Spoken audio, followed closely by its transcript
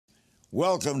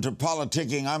Welcome to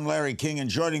PolticKING. I'm Larry King, and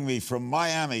joining me from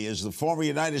Miami is the former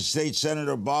United States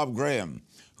Senator Bob Graham,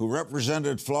 who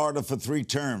represented Florida for 3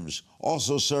 terms,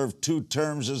 also served 2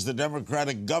 terms as the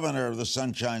Democratic governor of the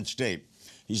Sunshine State.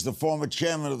 He's the former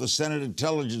chairman of the Senate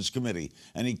Intelligence Committee,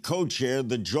 and he co-chaired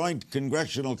the Joint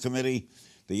Congressional Committee,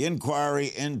 the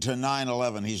inquiry into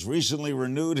 9/11. He's recently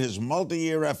renewed his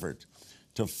multi-year effort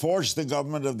to force the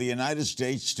government of the United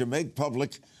States to make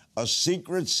public a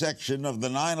secret section of the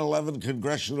 9/11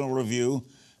 Congressional Review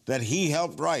that he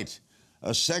helped write,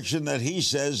 a section that he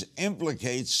says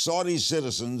implicates Saudi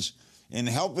citizens in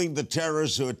helping the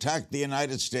terrorists who attacked the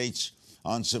United States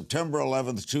on September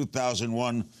 11th,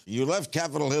 2001. You left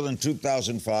Capitol Hill in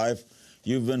 2005.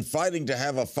 You've been fighting to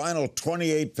have a final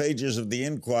 28 pages of the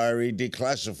inquiry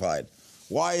declassified.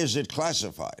 Why is it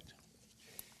classified?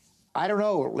 I don't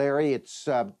know, Larry. It's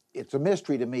a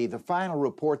mystery to me. The final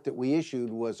report that we issued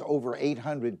was over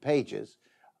 800 pages.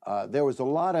 There was a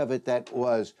lot of it that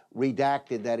was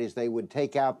redacted. That is, they would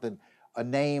take out a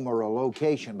name or a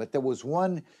location. But there was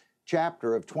one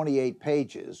chapter of 28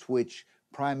 pages which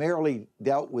primarily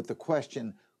dealt with the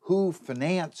question, who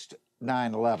financed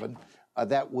 9/11?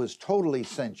 That was totally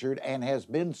censored and has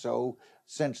been so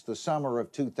since the summer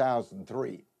of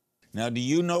 2003. Now, do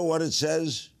you know what it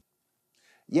says?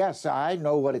 Yes, I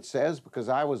know what it says because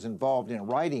I was involved in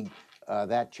writing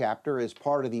that chapter as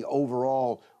part of the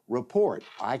overall report.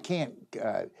 I can't,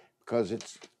 because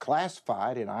it's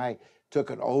classified, and I took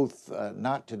an oath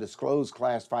not to disclose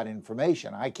classified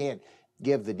information. I can't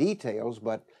give the details,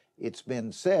 but it's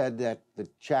been said that the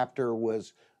chapter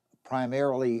was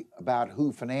primarily about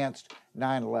who financed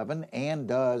 9/11 and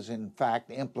does, in fact,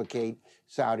 implicate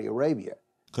Saudi Arabia.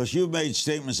 Because you've made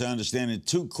statements, I understand, in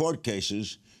 2 court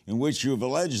cases in which you've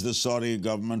alleged the Saudi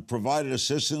government provided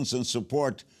assistance and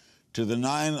support to the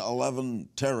 9/11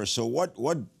 terrorists. So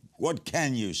what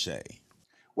can you say?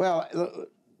 Well,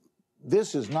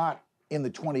 this is not in the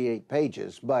 28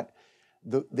 pages, but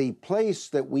the place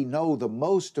that we know the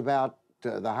most about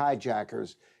the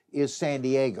hijackers is San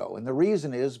Diego. And the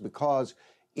reason is because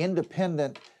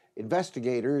independent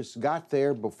investigators got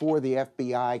there before the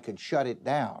FBI could shut it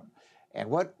down. And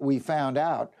what we found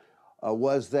out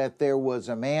was that there was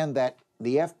a man that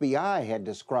the FBI had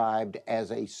described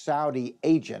as a Saudi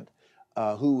agent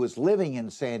who was living in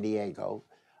San Diego.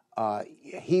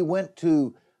 He went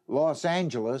to Los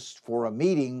Angeles for a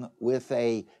meeting with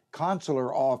a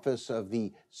consular office of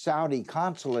the Saudi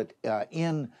consulate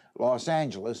in Los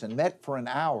Angeles and met for an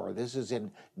hour. This is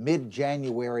in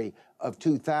mid-January of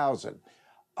 2000.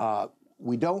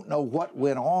 We don't know what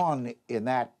went on in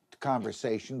that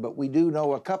conversation, but we do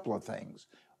know a couple of things.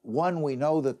 One, we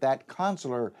know that that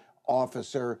consular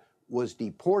officer was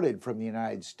deported from the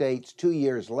United States 2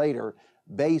 years later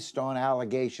based on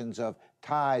allegations of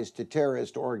ties to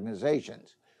terrorist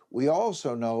organizations. We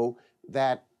also know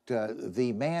that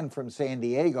the man from San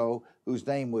Diego, whose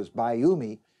name was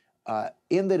Bayoumi,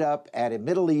 ended up at a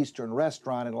Middle Eastern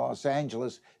restaurant in Los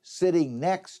Angeles sitting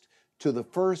next to the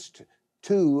first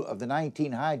 2 of the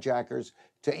 19 hijackers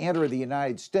to enter the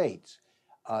United States.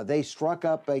 They struck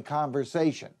up a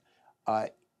conversation.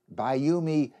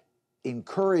 Bayoumi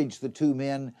encouraged the 2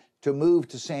 men to move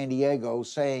to San Diego,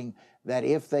 saying that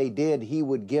if they did, he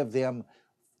would give them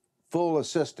full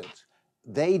assistance.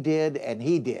 They did, and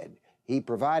he did. He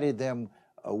provided them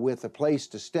with a place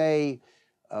to stay,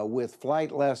 with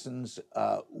flight lessons,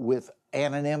 with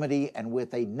anonymity, and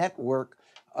with a network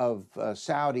of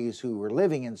Saudis who were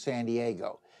living in San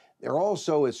Diego. There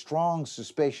also is strong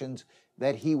suspicions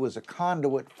that he was a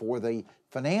conduit for the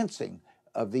financing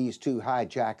of these 2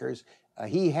 hijackers.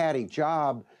 He had a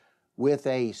job with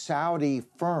a Saudi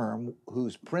firm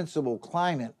whose principal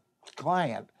client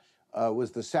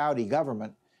was the Saudi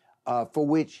government, for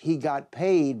which he got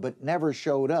paid but never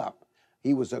showed up.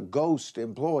 He was a ghost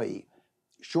employee.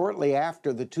 Shortly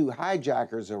after the 2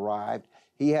 hijackers arrived,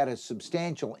 he had a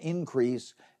substantial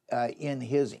increase in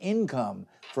his income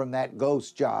from that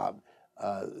ghost job.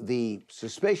 The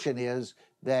suspicion is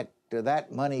that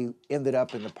that money ended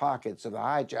up in the pockets of the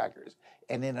hijackers.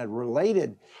 And in a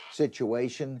related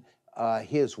situation,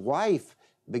 his wife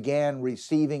began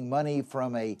receiving money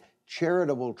from a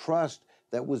charitable trust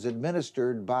that was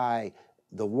administered by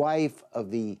the wife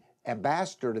of the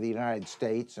ambassador to the United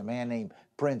States, a man named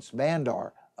Prince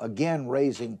Bandar, again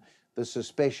raising the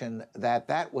suspicion that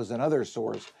that was another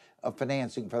source of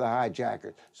financing for the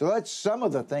hijackers. So that's some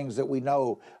of the things that we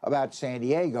know about San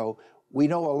Diego. We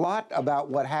know a lot about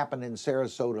what happened in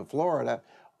Sarasota, Florida,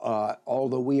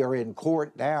 although we are in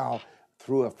court now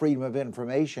through a Freedom of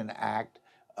Information Act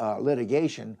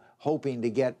litigation, hoping to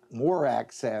get more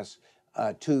access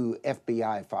to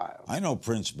FBI files. I know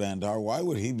Prince Bandar. Why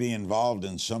would he be involved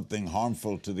in something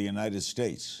harmful to the United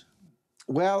States?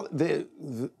 Well,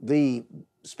 the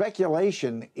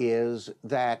speculation is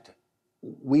that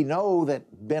we know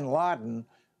that bin Laden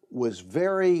was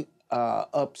very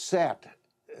upset,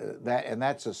 and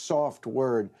that's a soft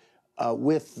word,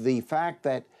 with the fact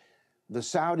that the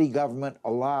Saudi government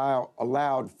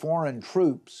allowed foreign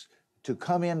troops to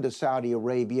come into Saudi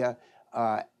Arabia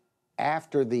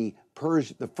after the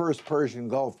first Persian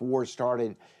Gulf War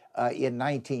started in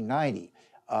 1990.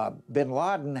 Bin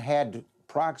Laden had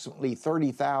approximately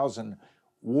 30,000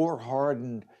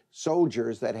 war-hardened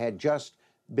soldiers that had just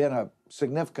been a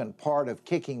significant part of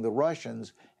kicking the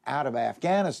Russians out of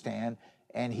Afghanistan,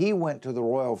 and he went to the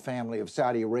royal family of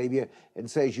Saudi Arabia and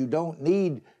says, you don't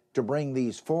need to bring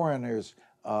these foreigners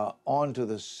onto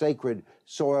the sacred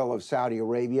soil of Saudi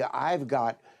Arabia. I've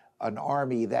got an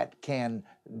army that can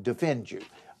defend you.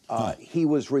 He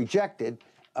was rejected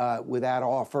with that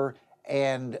offer,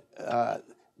 and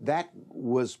that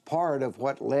was part of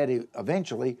what led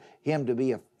eventually him to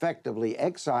be effectively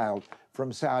exiled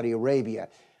from Saudi Arabia.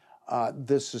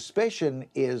 The suspicion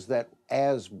is that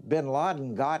as bin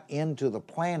Laden got into the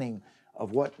planning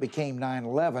of what became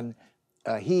 9/11,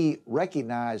 he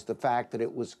recognized the fact that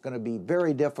it was going to be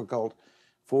very difficult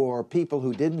for people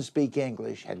who didn't speak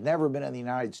English, had never been in the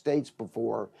United States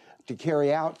before, to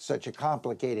carry out such a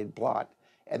complicated plot,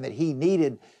 and that he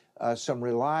needed some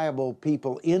reliable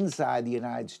people inside the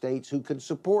United States who could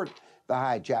support the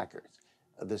hijackers.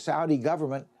 The Saudi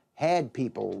government had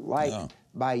people like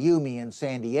Bayoumi in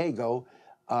San Diego,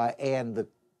 and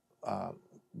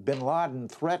bin Laden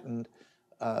threatened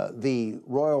the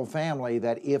royal family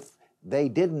that if they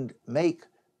didn't make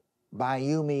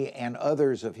Bayoumi and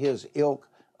others of his ilk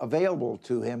available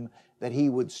to him, that he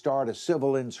would start a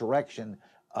civil insurrection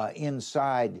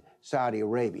inside Saudi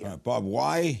Arabia. Bob,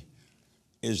 why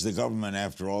is the government,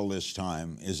 after all this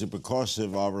time, is it because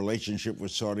of our relationship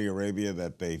with Saudi Arabia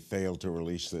that they failed to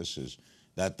release this? Is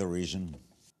that the reason?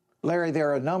 Larry, there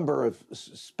are a number of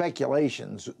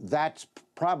speculations. That's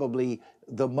probably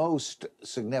the most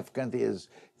significant, is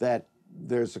that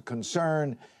there's a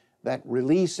concern that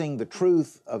releasing the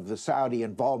truth of the Saudi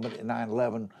involvement in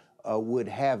 9/11 would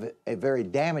have a very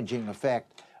damaging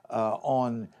effect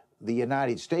on the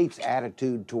United States'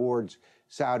 attitude towards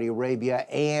Saudi Arabia,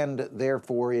 and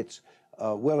therefore its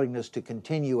willingness to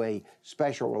continue a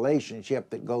special relationship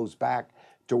that goes back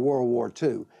to World War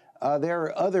II. There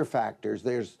are other factors.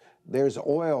 There's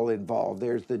oil involved.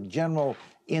 There's the general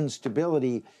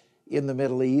instability in the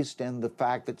Middle East, and the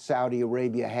fact that Saudi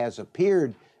Arabia has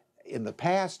appeared, in the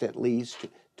past at least,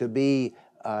 to be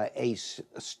a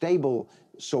stable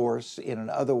source in an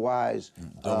otherwise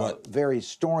very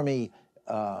stormy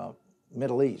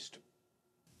Middle East.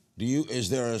 Is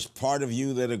there a part of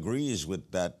you that agrees with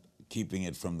that, keeping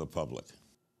it from the public?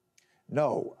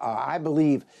 No, I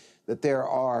believe that there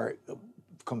are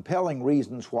compelling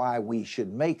reasons why we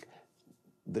should make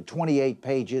the 28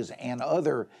 pages and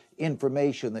other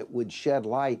information that would shed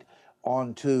light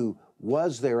onto,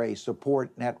 was there a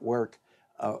support network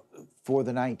for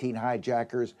the 19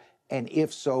 hijackers, and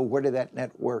if so, where did that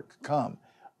network come?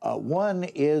 One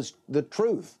is the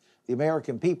truth. The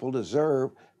American people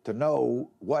deserve to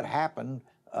know what happened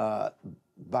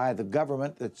by the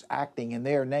government that's acting in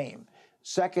their name.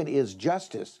 Second is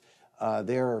justice.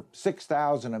 There are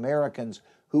 6,000 Americans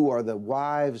who are the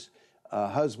wives,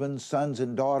 husbands, sons,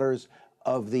 and daughters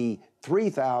of the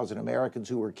 3,000 Americans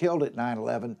who were killed at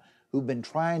 9/11, who've been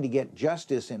trying to get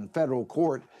justice in federal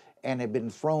court and have been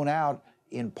thrown out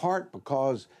in part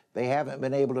because they haven't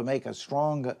been able to make a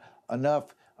strong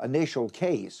enough initial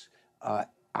case.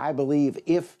 I believe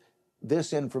if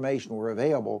this information were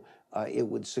available, it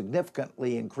would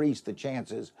significantly increase the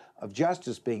chances of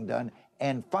justice being done.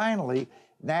 And finally,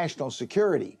 national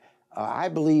security. I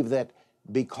believe that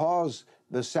because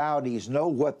the Saudis know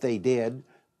what they did,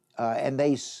 and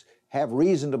they have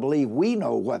reason to believe we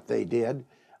know what they did,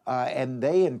 and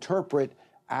they interpret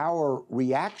our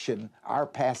reaction, our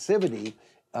passivity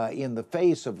in the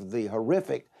face of the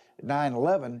horrific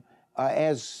 9/11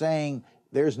 as saying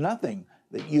there's nothing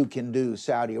that you can do,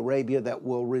 Saudi Arabia, that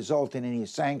will result in any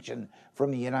sanction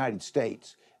from the United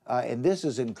States. And this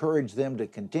has encouraged them to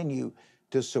continue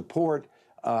to support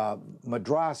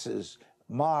madrasas,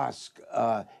 mosques,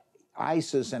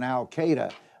 ISIS and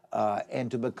Al-Qaeda, and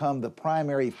to become the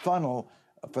primary funnel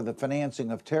for the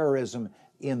financing of terrorism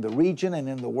in the region and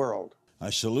in the world. I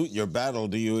salute your battle.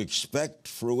 Do you expect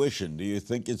fruition? Do you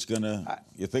think it's gonna?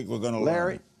 You think we're gonna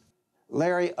learn?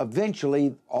 Larry,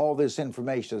 eventually all this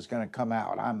information is going to come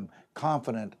out. I'm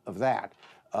confident of that.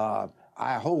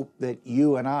 I hope that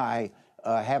you and I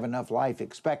have enough life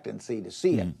expectancy to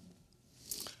see it.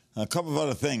 A couple of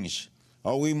other things.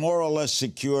 Are we more or less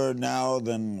secure now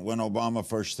than when Obama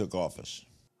first took office?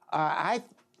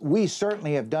 We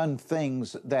certainly have done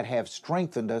things that have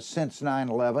strengthened us since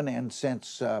 9/11 and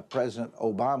since President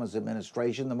Obama's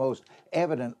administration. The most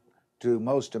evident to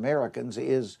most Americans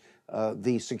is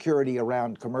the security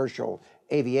around commercial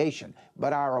aviation.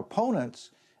 But our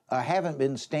opponents haven't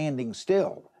been standing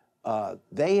still.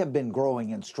 They have been growing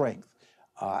in strength.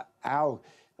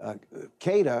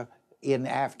 Al-Qaeda in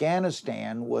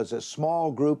Afghanistan was a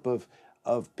small group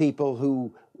of people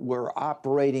who were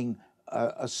operating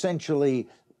essentially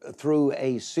through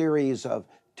a series of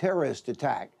terrorist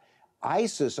attacks.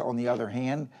 ISIS, on the other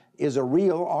hand, is a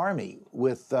real army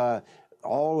with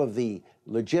all of the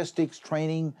logistics,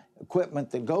 training,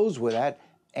 equipment that goes with that,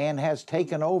 and has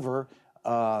taken over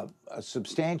a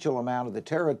substantial amount of the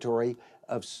territory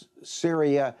of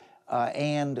Syria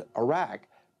and Iraq.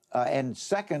 And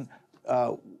second,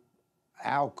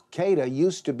 Al-Qaeda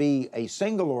used to be a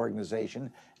single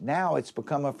organization. Now it's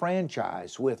become a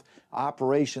franchise with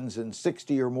operations in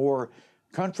 60 or more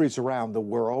countries around the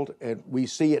world. And we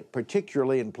see it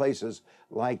particularly in places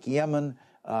like Yemen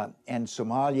and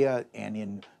Somalia and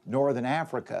in Northern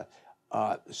Africa.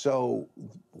 So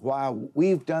while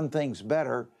we've done things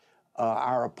better,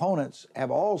 our opponents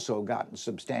have also gotten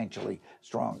substantially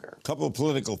stronger. A couple of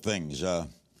political things.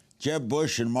 Jeb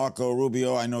Bush and Marco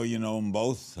Rubio, I know you know them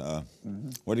both.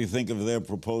 What do you think of their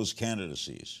proposed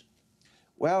candidacies?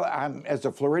 Well, as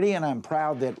a Floridian, I'm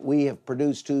proud that we have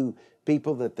produced two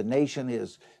people that the nation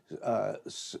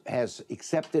has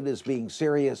accepted as being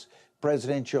serious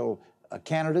presidential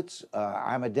candidates.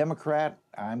 I'm a Democrat.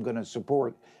 I'm going to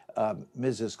support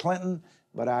Mrs. Clinton,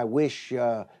 but I wish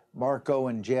Marco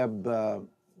and Jeb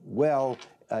well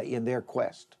in their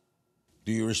quest.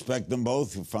 Do you respect them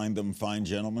both? You find them fine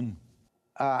gentlemen?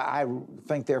 I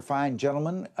think they're fine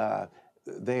gentlemen.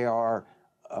 They are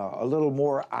a little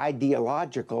more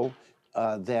ideological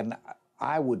than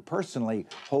I would personally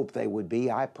hope they would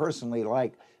be. I personally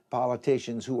like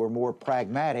politicians who are more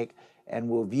pragmatic and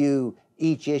will view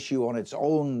each issue on its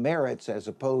own merits as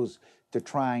opposed to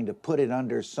trying to put it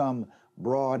under some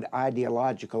broad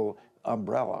ideological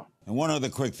umbrella. And one other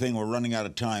quick thing, we're running out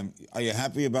of time. Are you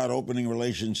happy about opening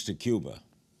relations to Cuba?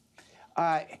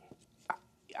 I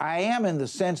am, in the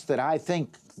sense that I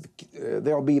think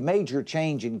there'll be major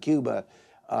change in Cuba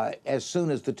as soon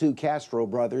as the two Castro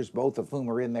brothers, both of whom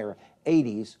are in their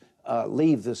 80s,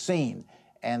 leave the scene,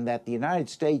 and that the United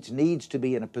States needs to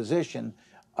be in a position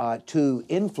to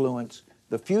influence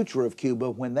the future of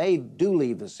Cuba when they do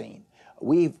leave the scene.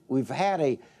 We've had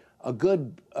a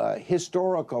good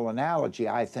historical analogy,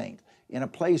 I think, in a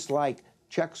place like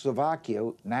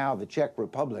Czechoslovakia, now the Czech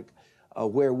Republic,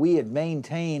 where we had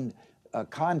maintained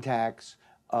contacts.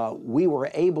 We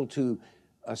were able to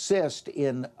assist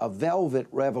in a velvet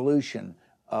revolution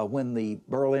when the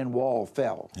Berlin Wall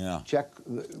fell. Yeah. Czech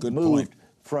Good moved point.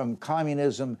 from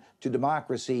communism to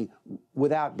democracy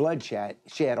without bloodshed.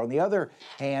 On the other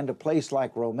hand, a place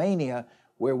like Romania,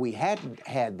 where we hadn't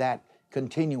had that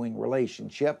continuing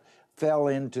relationship, fell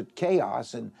into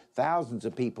chaos and thousands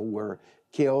of people were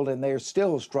killed, and they're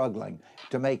still struggling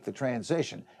to make the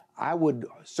transition. I would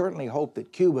certainly hope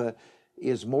that Cuba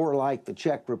is more like the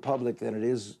Czech Republic than it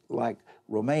is like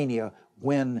Romania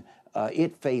when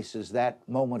it faces that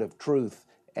moment of truth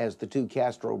as the two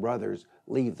Castro brothers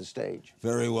leave the stage.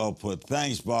 Very well put.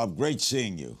 Thanks, Bob. Great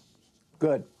seeing you.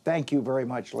 Good. Thank you very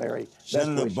much, Larry.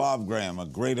 Senator Bob Graham, a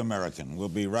great American. We'll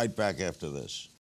be right back after this.